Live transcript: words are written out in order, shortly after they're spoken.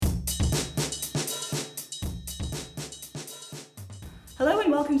Hello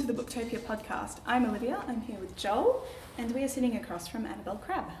and welcome to the Booktopia podcast. I'm Olivia, I'm here with Joel, and we are sitting across from Annabelle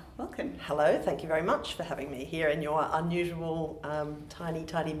Crabb. Welcome. Hello, thank you very much for having me here in your unusual tiny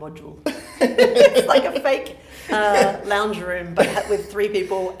module. It's like a fake lounge room, but with 3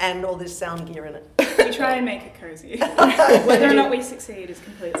 people and all this sound gear in it. We try and make it cosy. Whether or not we succeed is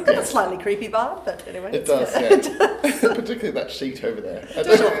completely It's got a slightly creepy vibe, but anyway. It does, yeah. Particularly that sheet over there.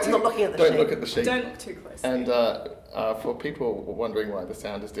 Not looking at the sheet. Don't look at the sheet. Don't look too close. And for people wondering why the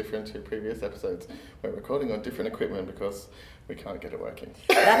sound is different to previous episodes, we're recording on different equipment because we can't get it working.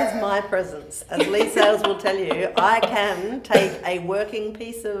 That is my presence. As Lee Sales will tell you, I can take a working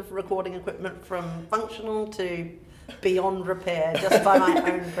piece of recording equipment from functional to beyond repair just by my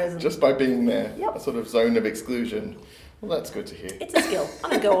own presence. Just by being there, Yep. a sort of zone of exclusion. Well, that's good to hear. It's a skill. I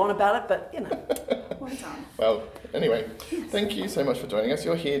don't go on about it, but you know. Well done. Well, anyway, thank you so much for joining us.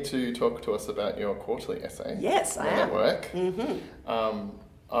 You're here to talk to us about your quarterly essay. Yes, I Men am. at Work. Mm-hmm.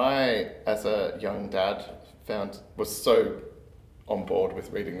 I, as a young dad, was so on board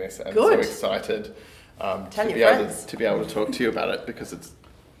with reading this and Good. so excited Tell to your be able friends. to talk to you about it because it's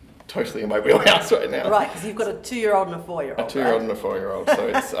totally in my wheelhouse right now. Right, because you've got a 2-year-old and a 4-year-old. A 2-year-old and a 4-year-old, so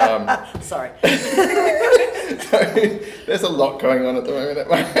it's Sorry. so there's a lot going on at the moment at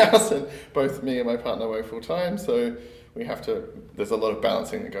my house, and both me and my partner work full time, so there's a lot of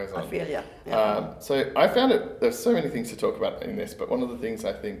balancing that goes on. I feel you. Yeah. So I found there's so many things to talk about in this, but one of the things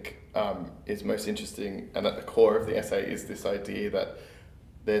I think is most interesting and at the core of the essay is this idea that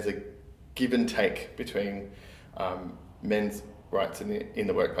there's a give and take between men's rights in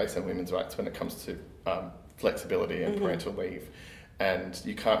the workplace and women's rights when it comes to flexibility and parental leave. And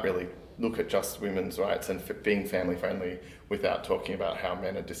you can't really look at just women's rights and being family friendly without talking about how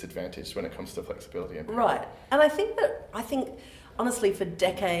men are disadvantaged when it comes to flexibility and Right. And I think honestly for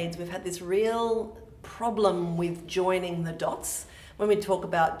decades we've had this real problem with joining the dots when we talk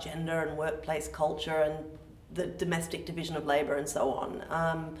about gender and workplace culture and the domestic division of labour and so on.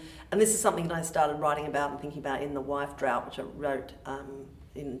 And this is something that I started writing about and thinking about in The Wife Drought, which I wrote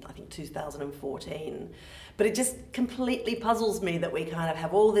in, I think, 2014. But it just completely puzzles me that we kind of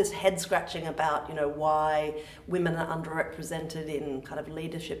have all this head scratching about, why women are underrepresented in kind of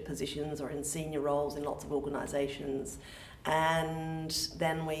leadership positions or in senior roles in lots of organisations. And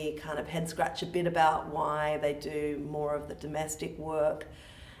then we kind of head scratch a bit about why they do more of the domestic work.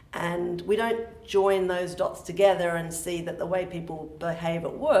 And we don't join those dots together and see that the way people behave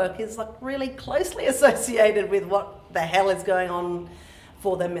at work is like really closely associated with what the hell is going on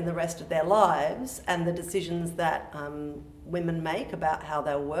for them in the rest of their lives, and the decisions that women make about how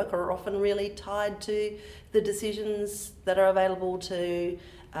they'll work are often really tied to the decisions that are available to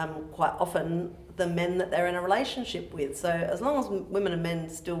quite often the men that they're in a relationship with. So as long as women and men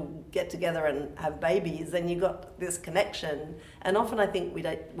still get together and have babies, then you've got this connection. And often I think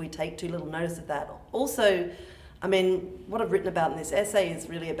we take too little notice of that. Also, I mean, what I've written about in this essay is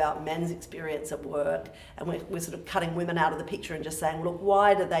really about men's experience at work, and we're sort of cutting women out of the picture and just saying, look,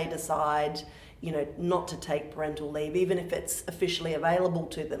 why do they decide, not to take parental leave, even if it's officially available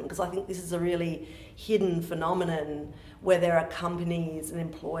to them? Because I think this is a really hidden phenomenon where there are companies and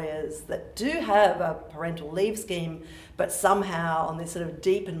employers that do have a parental leave scheme, but somehow on this sort of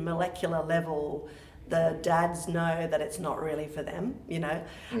deep and molecular level, the dads know that it's not really for them,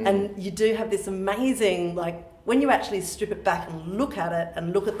 And you do have this amazing, when you actually strip it back and look at it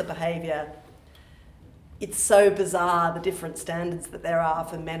and look at the behaviour, it's so bizarre, the different standards that there are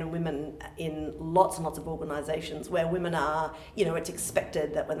for men and women in lots and lots of organisations where women are, it's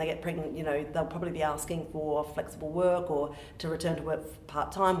expected that when they get pregnant, they'll probably be asking for flexible work or to return to work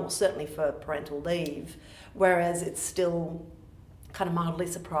part-time or certainly for parental leave, whereas it's still kind of mildly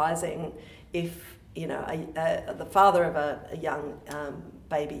surprising if, the father of a young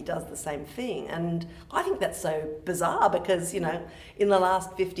baby does the same thing. And I think that's so bizarre because, in the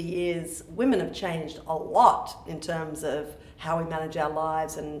last 50 years, women have changed a lot in terms of how we manage our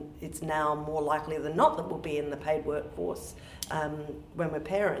lives, and it's now more likely than not that we'll be in the paid workforce when we're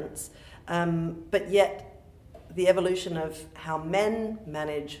parents. But yet the evolution of how men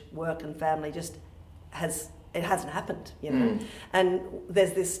manage work and family just hasn't happened, And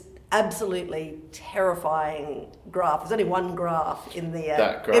there's this absolutely terrifying graph. There's only one graph in the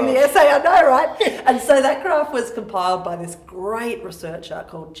essay, I know, right? And so that graph was compiled by this great researcher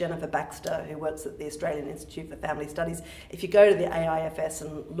called Jennifer Baxter, who works at the Australian Institute for Family Studies. If you go to the AIFS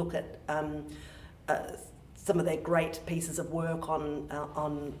and look at some of their great pieces of work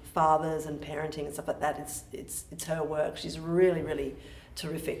on fathers and parenting and stuff like that, it's her work. She's really, really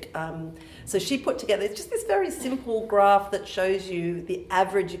terrific. So she put together just this very simple graph that shows you the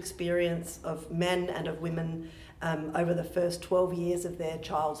average experience of men and of women over the first 12 years of their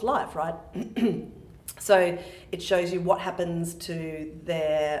child's life, right? So it shows you what happens to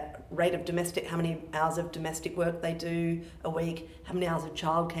their rate of domestic, how many hours of domestic work they do a week, how many hours of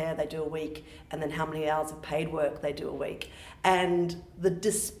childcare they do a week, and then how many hours of paid work they do a week. And the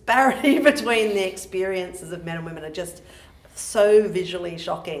disparity between the experiences of men and women are just so visually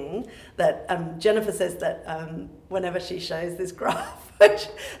shocking that Jennifer says that whenever she shows this graph,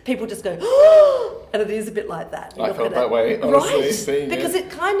 people just go, oh, and it is a bit like that. I felt that way, honestly, right? seeing because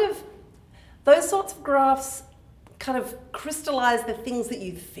it kind of, those sorts of graphs kind of crystallize the things that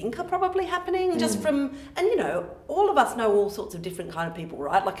you think are probably happening just from, and you know, all of us know all sorts of different kind of people,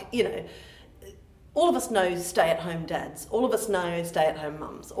 right? Like, you know, all of us know stay-at-home dads, all of us know stay-at-home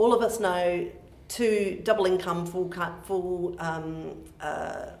mums, all of us know two double income full-time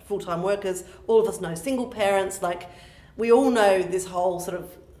workers, all of us know single parents. Like, we all know this whole sort of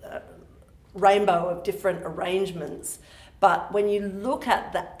rainbow of different arrangements. But when you look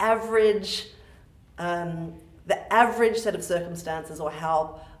at the average set of circumstances, or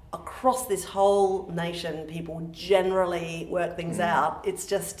how across this whole nation people generally work things out, it's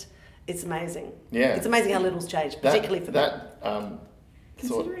amazing. Yeah. It's amazing how little's changed, particularly for that.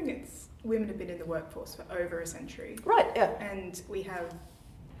 Considering women have been in the workforce for over a century. Right, yeah. And we have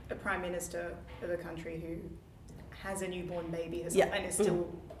a prime minister of a country who has a newborn baby herself and is still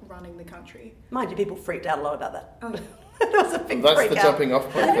running the country. Mind you, people freaked out a lot about that. Oh. That was a big That's freak the out. jumping off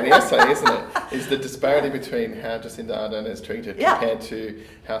point for the essay, isn't it? Is the disparity between how Jacinda Ardern is treated compared to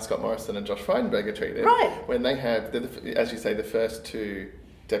how Scott Morrison and Josh Frydenberg are treated. Right. When they have, as you say, the first two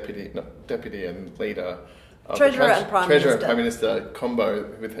deputy and leader of Treasurer the and Prime Treasurer Minister. and Prime Minister combo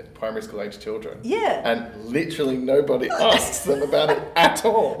with primary school age children. Yeah. And literally nobody asks them about it at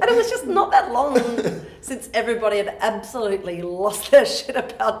all. And it was just not that long since everybody had absolutely lost their shit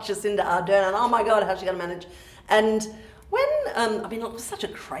about Jacinda Ardern and, oh my God, how's she going to manage? And when, it was such a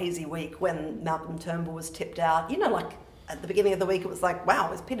crazy week when Malcolm Turnbull was tipped out. You know, like, at the beginning of the week, it was like,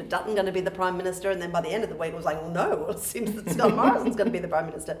 wow, is Peter Dutton going to be the Prime Minister? And then by the end of the week, it was like, well, no, it seems that Scott Morrison's going to be the Prime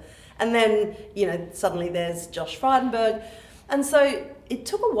Minister. And then, you know, suddenly there's Josh Frydenberg. And so it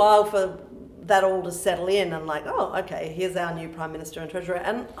took a while for that all to settle in and like, oh, okay, here's our new Prime Minister and Treasurer.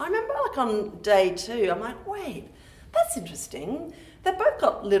 And I remember, like, on day 2, I'm like, wait, that's interesting. They've both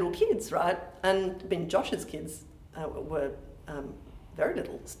got little kids, right? And Josh's kids were very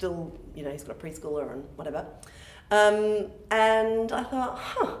little. Still, you know, he's got a preschooler and whatever. And I thought,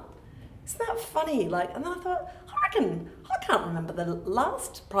 isn't that funny? Like, and then I thought, I can't remember the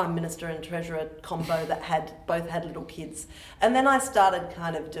last Prime Minister and Treasurer combo that both had little kids. And then I started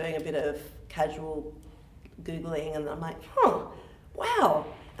kind of doing a bit of casual Googling, and I'm like, wow.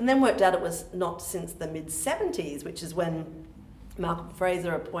 And then worked out it was not since the mid-70s, which is when Malcolm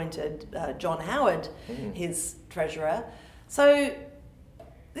Fraser appointed John Howard his treasurer. So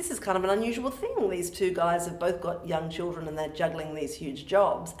this is kind of an unusual thing. These two guys have both got young children and they're juggling these huge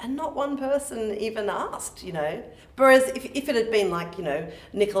jobs, and not one person even asked, you know. Whereas if it had been like, you know,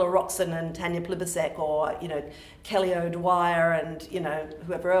 Nicola Roxon and Tanya Plibersek, or, you know, Kelly O'Dwyer and, you know,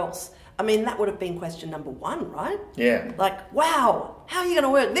 whoever else, I mean, that would have been question number 1, right? Yeah. Like, wow, how are you going to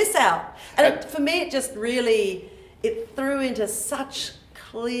work this out? And for me, it just really, it threw into such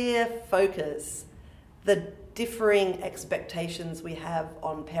clear focus the differing expectations we have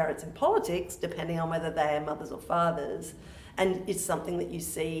on parents in politics, depending on whether they are mothers or fathers, and it's something that you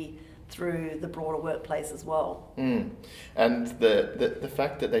see through the broader workplace as well. And the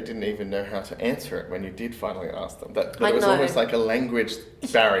fact that they didn't even know how to answer it when you did finally ask them, that it was almost like a language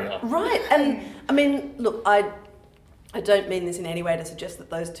barrier. Right, and I mean, look, I don't mean this in any way to suggest that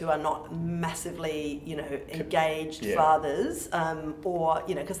those two are not massively, you know, engaged fathers, or,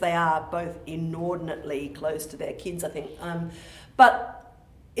 you know, because they are both inordinately close to their kids, I think. But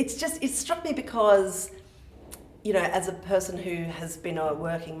it struck me because, you know, as a person who has been a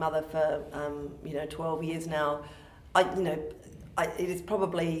working mother for, 12 years now, it is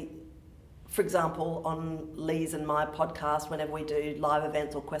probably, for example, on Lee's and my podcast, whenever we do live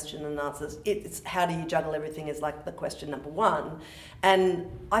events or question and answers, it's how do you juggle everything is like the question number 1. And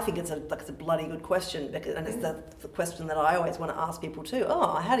I think it's a bloody good question, and it's the question that I always want to ask people too.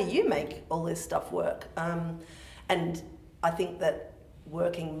 Oh, how do you make all this stuff work? And I think that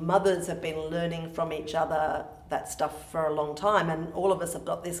working mothers have been learning from each other that stuff for a long time, and all of us have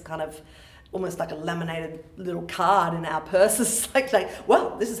got this kind of almost like a laminated little card in our purses, like,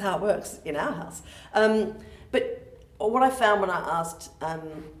 well, this is how it works in our house. But what I found when I asked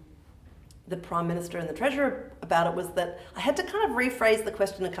the Prime Minister and the Treasurer about it was that I had to kind of rephrase the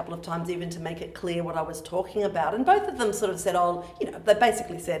question a couple of times even to make it clear what I was talking about. And both of them sort of said, they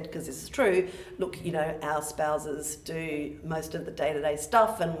basically said, because this is true, look, our spouses do most of the day-to-day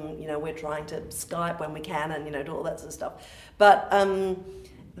stuff and, we're trying to Skype when we can and, do all that sort of stuff. But I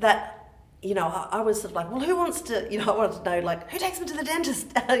was sort of like, well, who wants to, I wanted to know, like, who takes them to the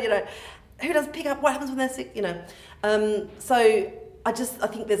dentist? Who does pick up, what happens when they're sick, So I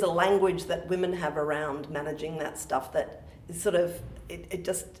think there's a language that women have around managing that stuff that is sort of, it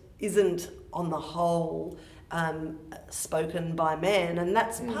just isn't on the whole spoken by men. And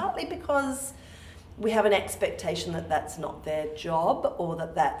that's partly because we have an expectation that that's not their job, or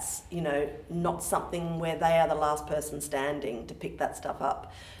that that's, not something where they are the last person standing to pick that stuff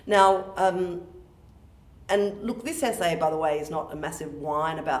up. Now, and look, this essay, by the way, is not a massive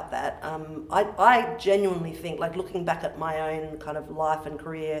whine about that. I genuinely think, like, looking back at my own kind of life and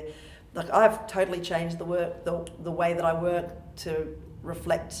career, like, I've totally changed the way that I work to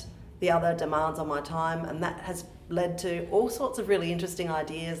reflect the other demands on my time, and that has led to all sorts of really interesting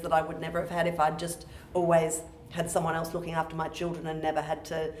ideas that I would never have had if I'd just always had someone else looking after my children and never had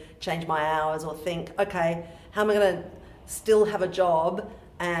to change my hours or think, okay, how am I going to still have a job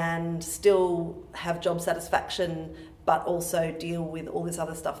and still have job satisfaction, but also deal with all this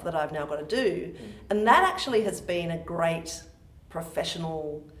other stuff that I've now got to do. And that actually has been a great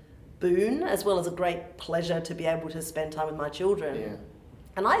professional boon, as well as a great pleasure to be able to spend time with my children. Yeah.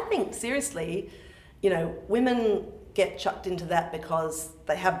 And I think, seriously, women get chucked into that because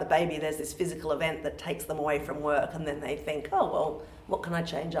they have the baby, there's this physical event that takes them away from work, and then they think, oh, well, what can I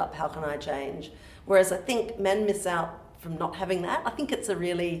change up? How can I change? Whereas I think men miss out from not having that. I think it's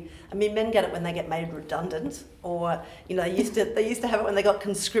men get it when they get made redundant, or they used to have it when they got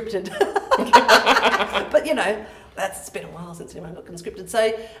conscripted. But it's been a while since anyone got conscripted.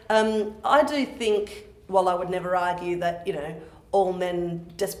 So I do think, while I would never argue that all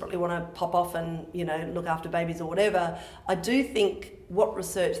men desperately want to pop off and look after babies or whatever, I do think what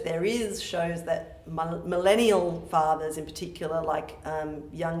research there is shows that millennial fathers in particular, like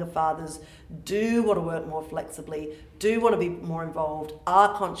younger fathers, do want to work more flexibly, do want to be more involved,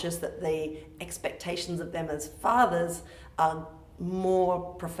 are conscious that the expectations of them as fathers are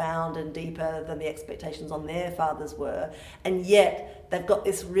more profound and deeper than the expectations on their fathers were, and yet they've got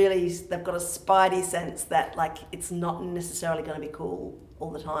a spidey sense that, like, it's not necessarily going to be cool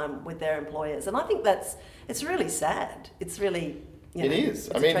all the time with their employers. And I think it's really sad. It's really, it is.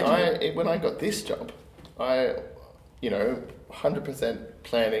 I mean, when I got this job, I 100%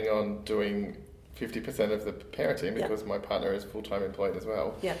 planning on doing 50% of the parenting because my partner is full-time employed as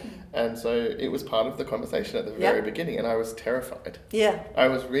well. Yeah. And so it was part of the conversation at the very beginning, and I was terrified. Yeah. I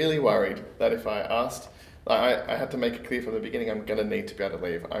was really worried that if I asked, I had to make it clear from the beginning, I'm going to need to be able to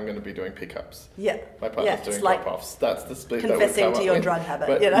leave. I'm going to be doing pickups. Yeah. My partner's doing drop-offs. That's the split that would confessing come to up your with. drug habit.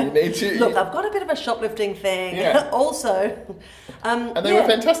 But you need to... Look, I've got a bit of a shoplifting thing. Yeah. Also. And they were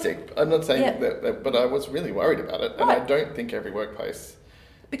fantastic. I'm not saying that, but I was really worried about it. And I don't think every workplace...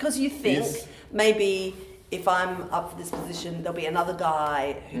 Because you think maybe if I'm up for this position, there'll be another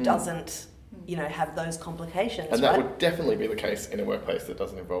guy who doesn't, have those complications, and that would definitely be the case in a workplace that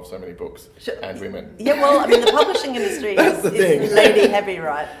doesn't involve so many books and women. Yeah, well, I mean, the publishing industry is lady heavy,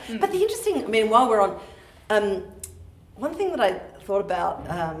 right? But the interesting, while we're on, one thing that I thought about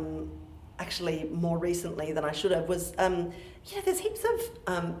actually more recently than I should have was, there's heaps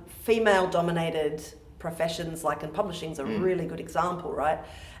of female-dominated professions, like, and publishing's a really good example, right?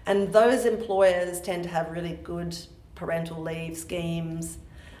 And those employers tend to have really good parental leave schemes.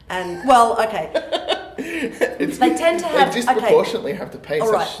 And, they tend to have... They disproportionately have to pay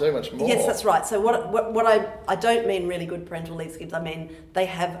so much more. Yes, that's right. So what I don't mean really good parental leave schemes. I mean, they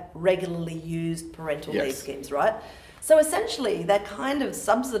have regularly used parental leave schemes, right? So essentially, they're kind of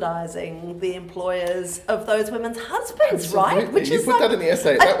subsidising the employers of those women's husbands, Absolutely. right? Which you put that in the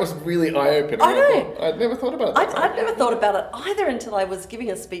essay. That was really eye-opening. I know. I'd never thought about that. I'd never thought about it either until I was giving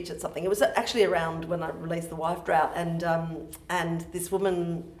a speech at something. It was actually around when I released The Wife Drought, and this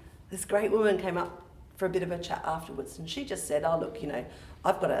great woman came up for a bit of a chat afterwards, and she just said, "Oh, look,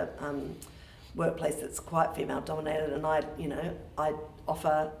 I've got a workplace that's quite female-dominated, and I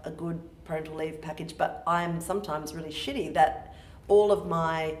offer a good parental leave package, but I'm sometimes really shitty that all of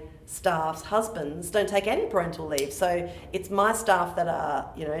my staff's husbands don't take any parental leave. So it's my staff that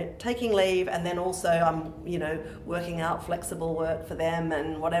are, taking leave, and then also I'm, working out flexible work for them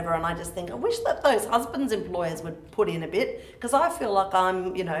and whatever. And I just think, I wish that those husbands' employers would put in a bit, because I feel like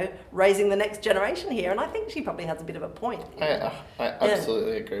I'm, raising the next generation here. And I think she probably has a bit of a point. I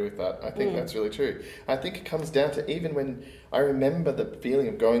absolutely agree with that. I think that's really true. I think it comes down to, even when I remember the feeling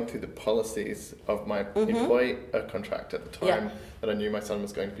of going through the policies of my employee contract at the time that I knew my son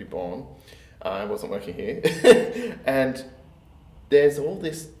was going to be born. I wasn't working here. And there's all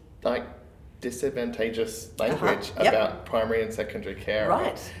this disadvantageous language about primary and secondary care.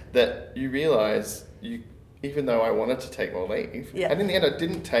 Right. That you realise even though I wanted to take more leave, and in the end I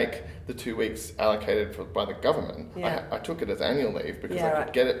didn't take the 2 weeks allocated by the government. I took it as annual leave because I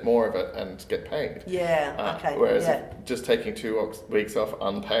could get more of it and get paid. Whereas just taking 2 weeks off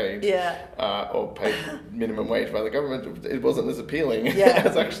unpaid or paid minimum wage by the government, it wasn't as appealing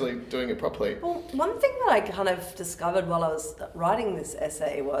as actually doing it properly. Well, one thing that I kind of discovered while I was writing this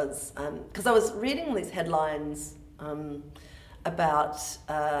essay was, because I was reading these headlines about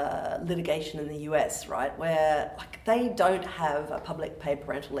litigation in the US, right, where they don't have a public paid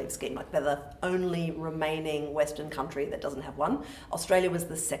parental leave scheme. They're the only remaining Western country that doesn't have one. Australia was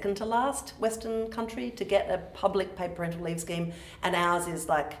the second to last Western country to get a public paid parental leave scheme, and ours is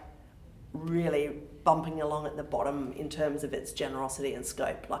really bumping along at the bottom in terms of its generosity and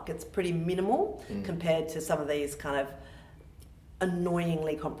scope. It's pretty minimal compared to some of these kind of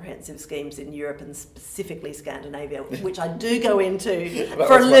annoyingly comprehensive schemes in Europe and specifically Scandinavia, which I do go into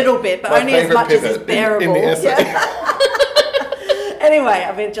for a little bit, but only as much as is bearable. Anyway,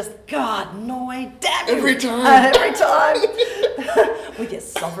 Norway, damn you! Every time! With your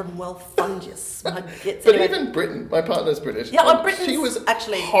sovereign wealth fund, you smug gits. But even Britain, my partner's British. Britain's she was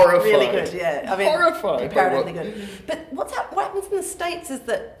actually horrified. Really good, horrified. Comparatively good. But what happens in the States is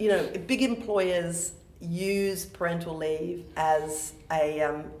that, big employers use parental leave as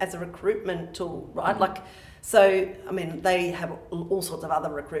a recruitment tool, right? They have all sorts of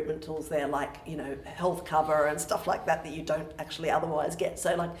other recruitment tools there, health cover and stuff like that you don't actually otherwise get.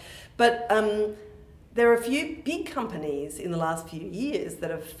 There are a few big companies in the last few years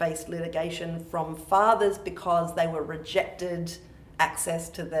that have faced litigation from fathers because they were rejected access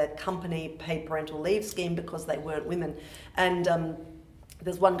to the company paid parental leave scheme because they weren't women. And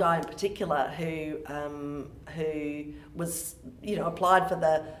there's one guy in particular who was, applied for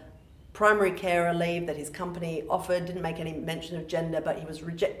the primary carer leave that his company offered, didn't make any mention of gender, but he was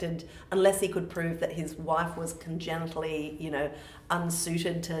rejected unless he could prove that his wife was congenitally,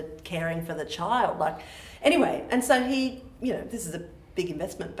 unsuited to caring for the child. And so he, this is a big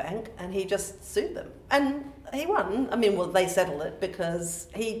investment bank, and he just sued them. And he won. They settled it because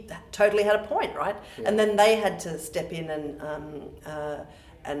he totally had a point, right? Yeah. And then they had to step in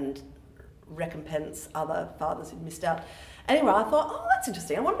and recompense other fathers who'd missed out. Anyway, I thought, that's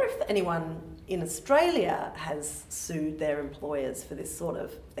interesting. I wonder if anyone in Australia has sued their employers for this sort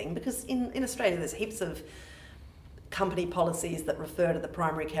of thing, because in Australia there's heaps of company policies that refer to the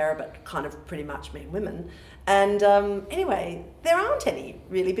primary carer but kind of pretty much mean women. And anyway, there aren't any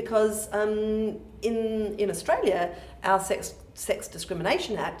really, because in Australia our Sex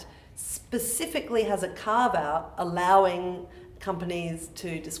Discrimination Act specifically has a carve-out allowing companies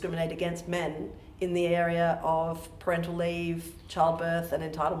to discriminate against men in the area of parental leave, childbirth and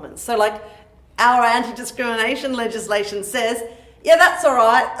entitlements. So our anti-discrimination legislation says, that's all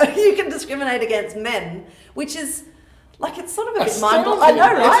right, you can discriminate against men, which is it's sort of a bit mind-blowing. I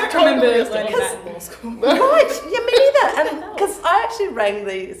know, right? I don't remember learning that in law school. Right, me neither. And because I actually rang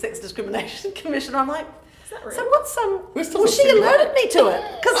the Sex Discrimination Commission, I'm like, so what's well, she alerted me to it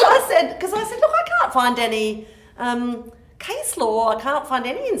because I said, look, I can't find any case law. I can't find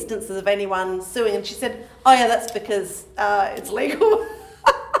any instances of anyone suing, and she said, that's because it's legal.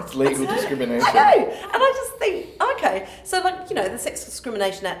 It's legal discrimination. I know, and I just think, okay, so the Sex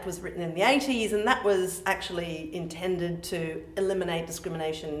Discrimination Act was written in the 80s, and that was actually intended to eliminate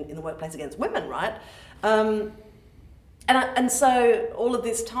discrimination in the workplace against women, right? And so all of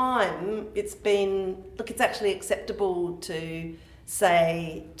this time, it's been, it's actually acceptable to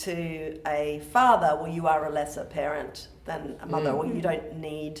say to a father, well, you are a lesser parent than a mother, or you don't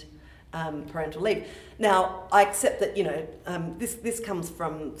need parental leave. Now, I accept that, this comes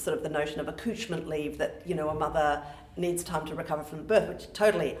from sort of the notion of accouchement leave, that, a mother needs time to recover from birth, which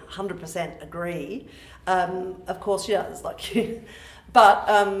totally 100% agree. Of course she does, but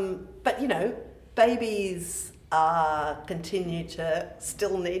babies continue to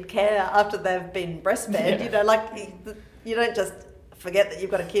still need care after they've been breastfed. You don't just forget that you've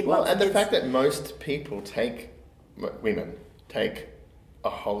got a kid. Well, and the fact that most people women take a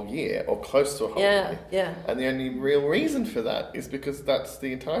whole year or close to a whole year. Yeah. And the only real reason for that is because that's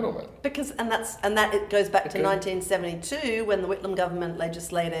the entitlement. It goes back to 1972 when the Whitlam government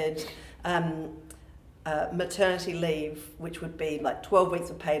legislated maternity leave, which would be like 12 weeks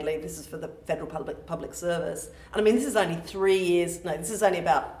of paid leave. This is for the federal public service. And I mean, this is only this is only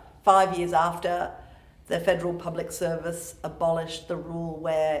about 5 years after the federal public service abolished the rule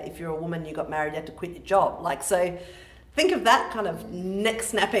where if you're a woman, you got married, you had to quit your job. Like, so think of that kind of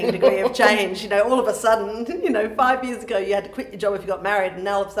neck-snapping degree of change. You know, all of a sudden, 5 years ago you had to quit your job if you got married, and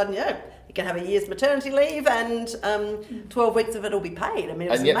now all of a sudden, you can have a year's maternity leave and 12 weeks of it will be paid. I mean,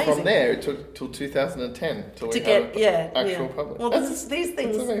 it was amazing. And yet from there, it took till 2010 till we had actual public. Well, these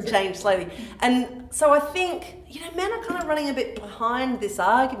things change slowly. And so I think, men are kind of running a bit behind this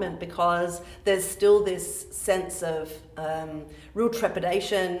argument because there's still this sense of real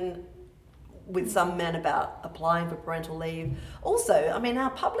trepidation with some men about applying for parental leave. Also, I mean, our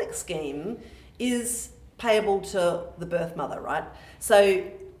public scheme is payable to the birth mother, right? So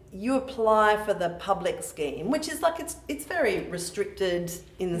you apply for the public scheme, which is like it's very restricted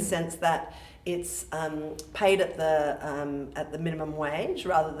in the sense that it's paid at the minimum wage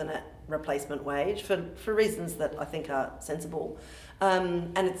rather than at replacement wage for reasons that I think are sensible,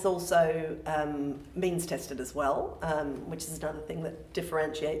 and it's also means tested as well, which is another thing that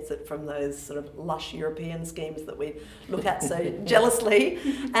differentiates it from those sort of lush European schemes that we look at so jealously.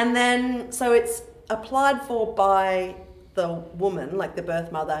 And then so it's applied for by the woman, like the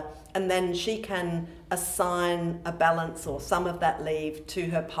birth mother, and then she can assign a balance or some of that leave to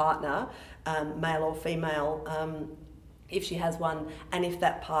her partner, male or female, if she has one, and if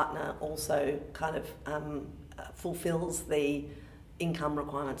that partner also kind of fulfills the income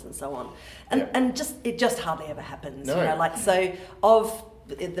requirements and so on. And it just hardly ever happens. No. So of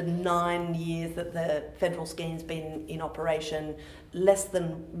the 9 years that the federal scheme's been in operation, less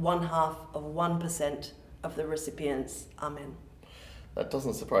than 0.5% of the recipients are men. That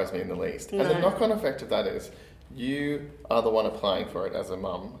doesn't surprise me in the least. No. And the knock-on effect of that is you are the one applying for it as a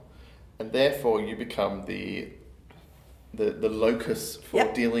mum, and therefore you become the locus for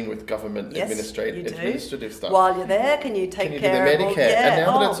dealing with government administrative stuff. While you're there, can you take care of Medicare? And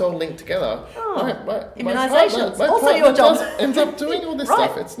now that it's all linked together, immunisations. My also your job. ends up doing all this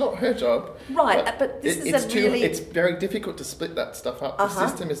stuff. It's not her job. Right, but this is it's very difficult to split that stuff up. The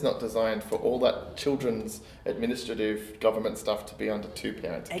system is not designed for all that children's administrative government stuff to be under two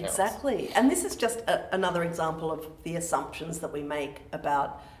parent accounts. Exactly. And this is just another example of the assumptions that we make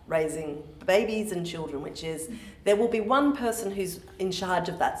about raising babies and children, which is there will be one person who's in charge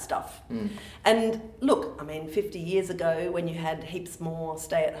of that stuff. And look, I mean, 50 years ago when you had heaps more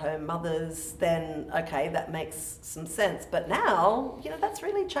stay-at-home mothers, then okay, that makes some sense. But now, that's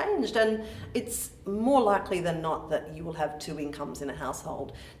really changed, and it's more likely than not that you will have two incomes in a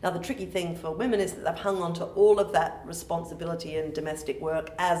household. Now, the tricky thing for women is that they've hung on to all of that responsibility and domestic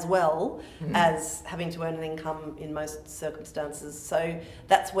work as well as having to earn an income in most circumstances. So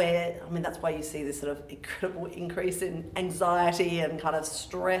that's why you see this sort of incredible increase in anxiety and kind of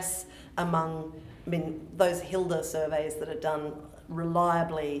stress among, those Hilda surveys that are done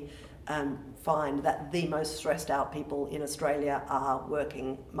reliably find that the most stressed out people in Australia are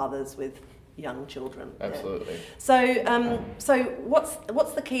working mothers with young children. Absolutely. Yeah. So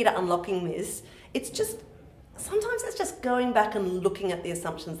what's the key to unlocking this? Sometimes it's just going back and looking at the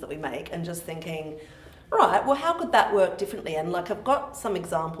assumptions that we make and just thinking, right, well, how could that work differently? And I've got some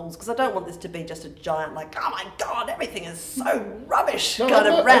examples because I don't want this to be just a giant oh my God, everything is so rubbish rant.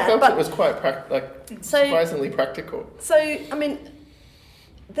 I felt it was quite surprisingly practical. So, I mean,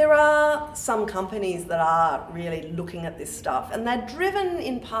 there are some companies that are really looking at this stuff, and they're driven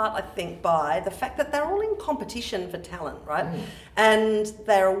in part, I think, by the fact that they're all in competition for talent, right? And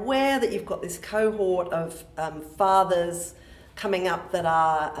they're aware that you've got this cohort of fathers coming up that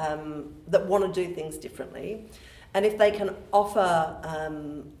are that want to do things differently, and if they can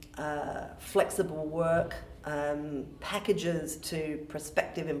offer flexible work packages to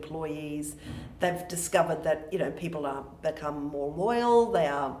prospective employees, they've discovered that people are become more loyal.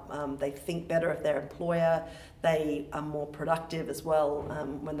 They think better of their employer. They are more productive as well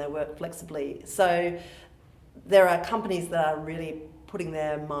when they work flexibly. So there are companies that are really putting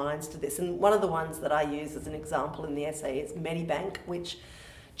their minds to this, and one of the ones that I use as an example in the essay is Medibank, which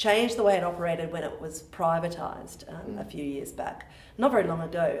changed the way it operated when it was privatised a few years back, not very long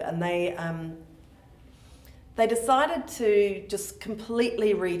ago, and they decided to just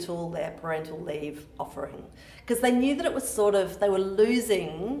completely retool their parental leave offering because they knew that it was they were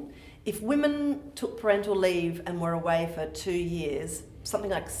losing. If women took parental leave and were away for 2 years, something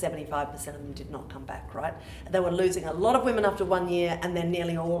like 75% of them did not come back, right? They were losing a lot of women after 1 year, and then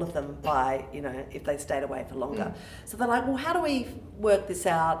nearly all of them by, if they stayed away for longer. So they're like, well, how do we work this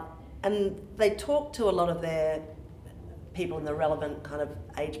out? And they talked to a lot of their people in the relevant kind of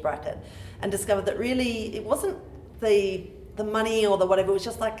age bracket and discovered that really it wasn't the money or the whatever, it was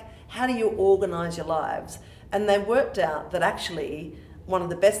just like, how do you organise your lives? And they worked out that actually one of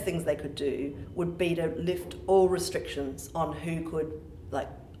the best things they could do would be to lift all restrictions on who could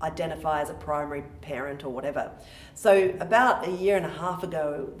identify as a primary parent or whatever. So about a year and a half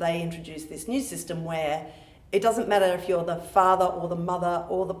ago, they introduced this new system where it doesn't matter if you're the father or the mother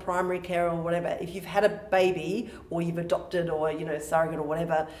or the primary carer or whatever, if you've had a baby or you've adopted or, surrogate or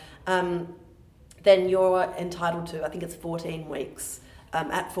whatever, then you're entitled to, I think it's 14 weeks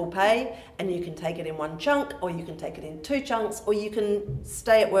at full pay, and you can take it in one chunk, or you can take it in 2 chunks, or you can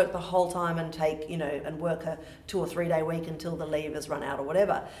stay at work the whole time and take, and work a 2 or 3 day week until the leave has run out or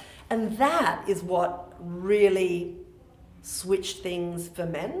whatever. And that is what really switched things for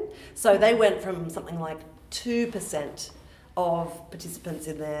men. So they went from something like 2% of participants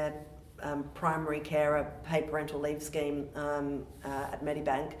in their primary carer paid parental leave scheme at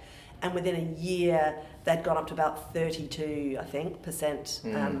Medibank, and within a year they'd gone up to about 32, I think, percent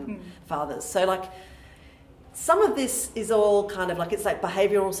fathers. So some of this is all kind of it's like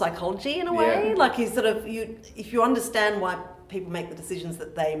behavioural psychology in a way. If you understand why people make the decisions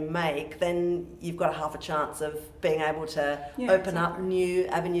that they make, then you've got a half a chance of being able to open up new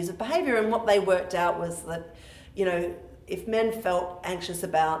avenues of behaviour. And what they worked out was that, if men felt anxious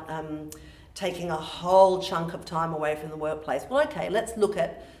about taking a whole chunk of time away from the workplace, well, okay, let's look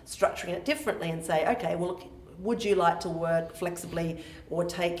at structuring it differently and say, okay, well, look, would you like to work flexibly or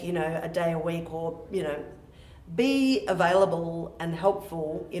take, a day a week, or, be available and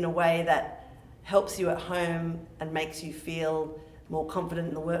helpful in a way that helps you at home and makes you feel more confident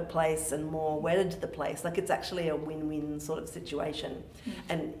in the workplace and more wedded to the place. It's actually a win-win sort of situation.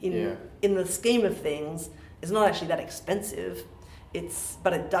 And in the scheme of things, it's not actually that expensive.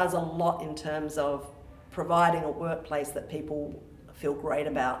 But it does a lot in terms of providing a workplace that people feel great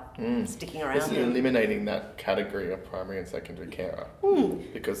about sticking around. It's eliminating that category of primary and secondary carer,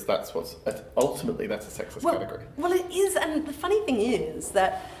 because that's ultimately that's a sexist category. Well, it is, and the funny thing is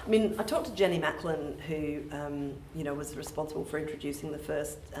that I talked to Jenny Macklin, who was responsible for introducing the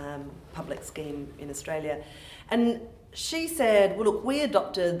first public scheme in Australia, and she said, well, look, we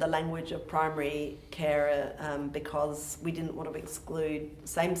adopted the language of primary carer because we didn't want to exclude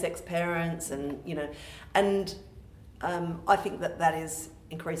same-sex parents, and I think that is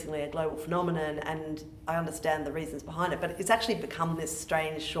increasingly a global phenomenon, and I understand the reasons behind it, but it's actually become this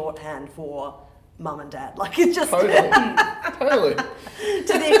strange shorthand for mum and dad. It's just... Totally.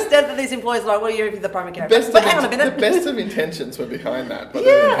 To the extent that these employers are like, well, you're the primary carer. But hang on a minute. The best of intentions were behind that, but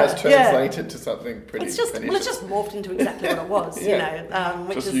then it has translated to something pretty it's just morphed into exactly what it was,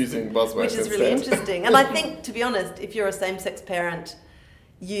 which is using buzzwords which is really interesting. And I think, to be honest, if you're a same-sex parent,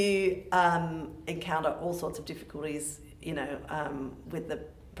 you encounter all sorts of difficulties, with the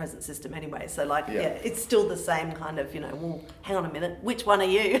present system anyway. So it's still the same kind of, well, hang on a minute, which one are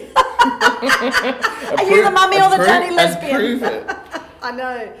you? Are you the mummy or the daddy lesbian? Prove it. I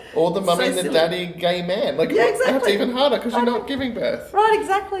know. Or the mummy and the daddy gay man. exactly. That's even harder because you're not giving birth. Right,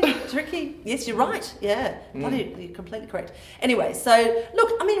 exactly. Tricky. Yes, you're right. Yeah. You're completely correct. Anyway, so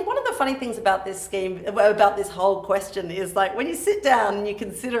look, one of the funny things about this scheme, about this whole question is when you sit down and you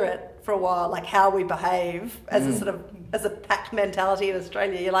consider it for a while, how we behave as a sort of, as a pack mentality in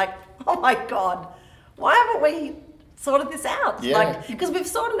Australia, you're like, oh my God, why haven't we sorted this out? Yeah. Because we've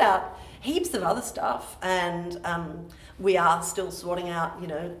sorted out heaps of other stuff, and we are still sorting out,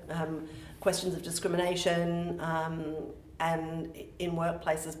 questions of discrimination and in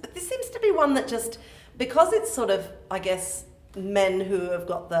workplaces. But this seems to be one that just, because it's sort of, I guess, men who have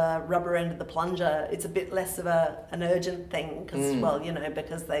got the rubber end of the plunger, it's a bit less of an urgent thing because,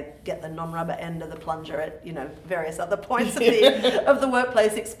 because they get the non-rubber end of the plunger at, various other points of the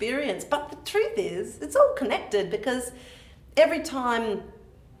workplace experience. But the truth is, it's all connected, because every time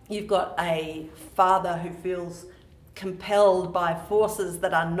you've got a father who feels compelled by forces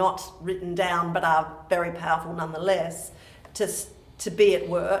that are not written down but are very powerful nonetheless to be at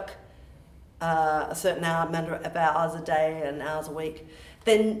work a certain number of hours a day and hours a week,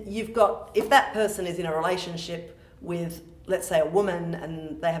 then you've got, if that person is in a relationship with, let's say, a woman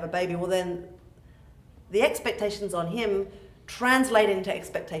and they have a baby, well then the expectations on him translate into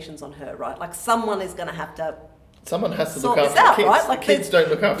expectations on her, right? Someone is going to have to Someone has to sort look this after out, kids. Right? Kids don't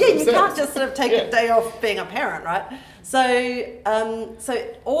look after themselves. themselves. You can't just sort of take a day off being a parent, right?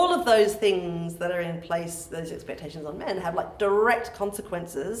 So all of those things that are in place, those expectations on men, have like direct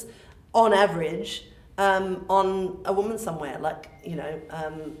consequences, on average, on a woman somewhere. Like, you know,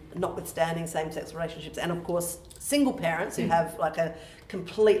 notwithstanding same-sex relationships, and of course single parents who have like a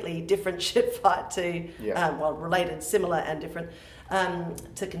completely different shit fight to, related, similar, and different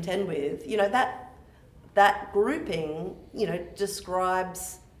to contend with. You know, that grouping, you know,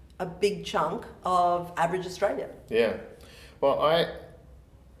 describes a big chunk of average Australia. Yeah. Well, I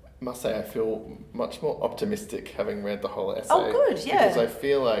must say I feel much more optimistic having read the whole essay. Oh, good, yeah. Because I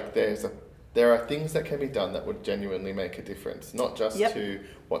feel like there are things that can be done that would genuinely make a difference, not just to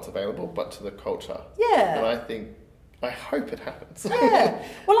what's available, but to the culture. Yeah. And I hope it happens. Yeah.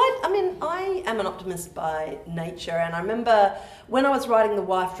 Well, I am an optimist by nature, and I remember when I was writing The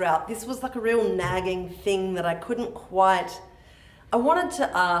Wife Drought, this was like a real nagging thing that I couldn't quite... I wanted to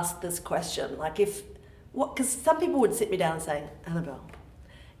ask this question, like because some people would sit me down and say, Annabelle,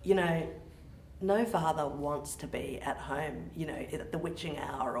 you know, no father wants to be at home, you know, at the witching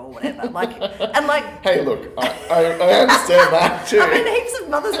hour or whatever. Hey, look, I understand that too. I mean, heaps of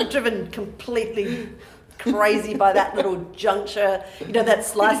mothers are driven completely crazy by that little juncture, you know, that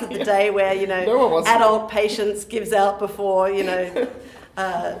slice of the day where, you know, adult patience gives out before, you know,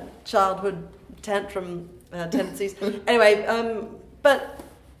 childhood tantrum tendencies. Anyway, but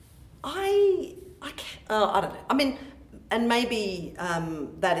I don't know. I mean, and maybe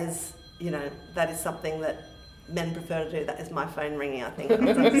that is something that men prefer to do. That is my phone ringing, I think.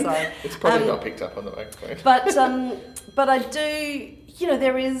 Sorry. It's probably not picked up on the microphone. But I do, you know,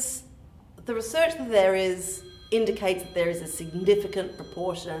 there is, the research that there is indicates that there is a significant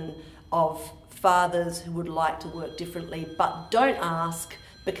proportion of fathers who would like to work differently but don't ask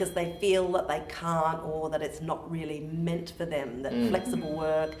because they feel that they can't, or that it's not really meant for them, that flexible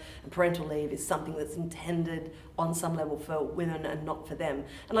work and parental leave is something that's intended on some level for women and not for them.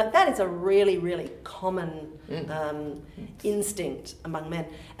 And like that is a really, really common instinct among men.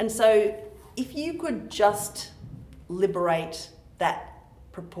 And so if you could just liberate that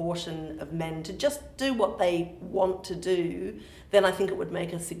proportion of men to just do what they want to do, then I think it would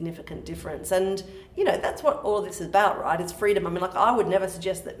make a significant difference. And, you know, that's what all of this is about, right? It's freedom. I mean, like, I would never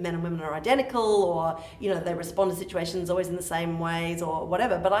suggest that men and women are identical, or, you know, they respond to situations always in the same ways or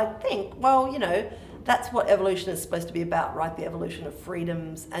whatever. But I think, well, you know, that's what evolution is supposed to be about, right? The evolution of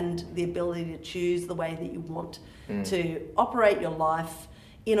freedoms and the ability to choose the way that you want to operate your life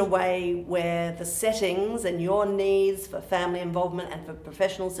in a way where the settings and your needs for family involvement and for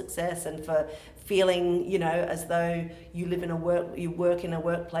professional success and for feeling, you know, as though you work in a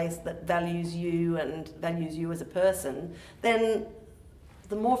workplace that values you and values you as a person, then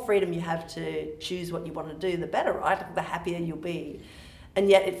the more freedom you have to choose what you want to do, the better, right? The happier you'll be. And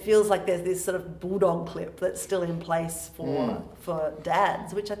yet it feels like there's this sort of bulldog clip that's still in place for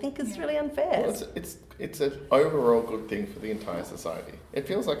dads, which I think is really unfair. Well, it's an overall good thing for the entire society. It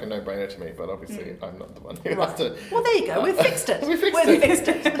feels like a no-brainer to me, but obviously I'm not the one who has to... Well, there you go. We've fixed it. We've fixed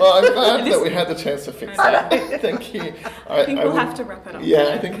it. Well, I'm glad that we had the chance to fix it. Thank you. I think we'll have to wrap it up.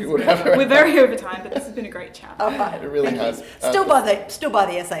 Yeah, I think we would have to wrap it up. We're very over time, but this has been a great chat. It really has. Still buy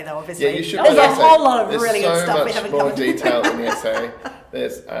the essay, though, obviously. Yeah, you should. There's a whole lot of really good stuff we haven't covered. There's so much more detail in the essay.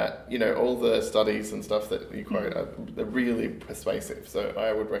 There's, you know, all the studies and stuff that you quote are really persuasive. So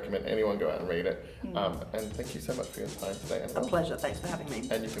I would recommend anyone go out and read it. And thank you so much for your time today, Annabelle. A pleasure. Thanks for having me.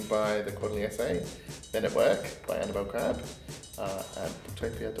 And you can buy the quarterly essay, Men at Work, by Annabelle Crabb, at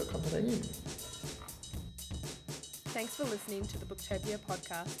booktopia.com.au. Thanks for listening to the Booktopia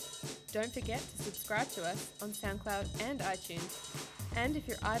podcast. Don't forget to subscribe to us on SoundCloud and iTunes. And if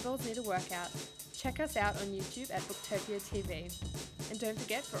your eyeballs need a workout, check us out on YouTube at Booktopia TV. And don't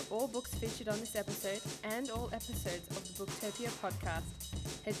forget, for all books featured on this episode and all episodes of the Booktopia podcast,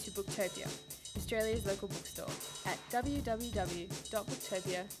 head to Booktopia, Australia's local bookstore, at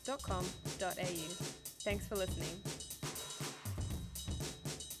www.booktopia.com.au. Thanks for listening.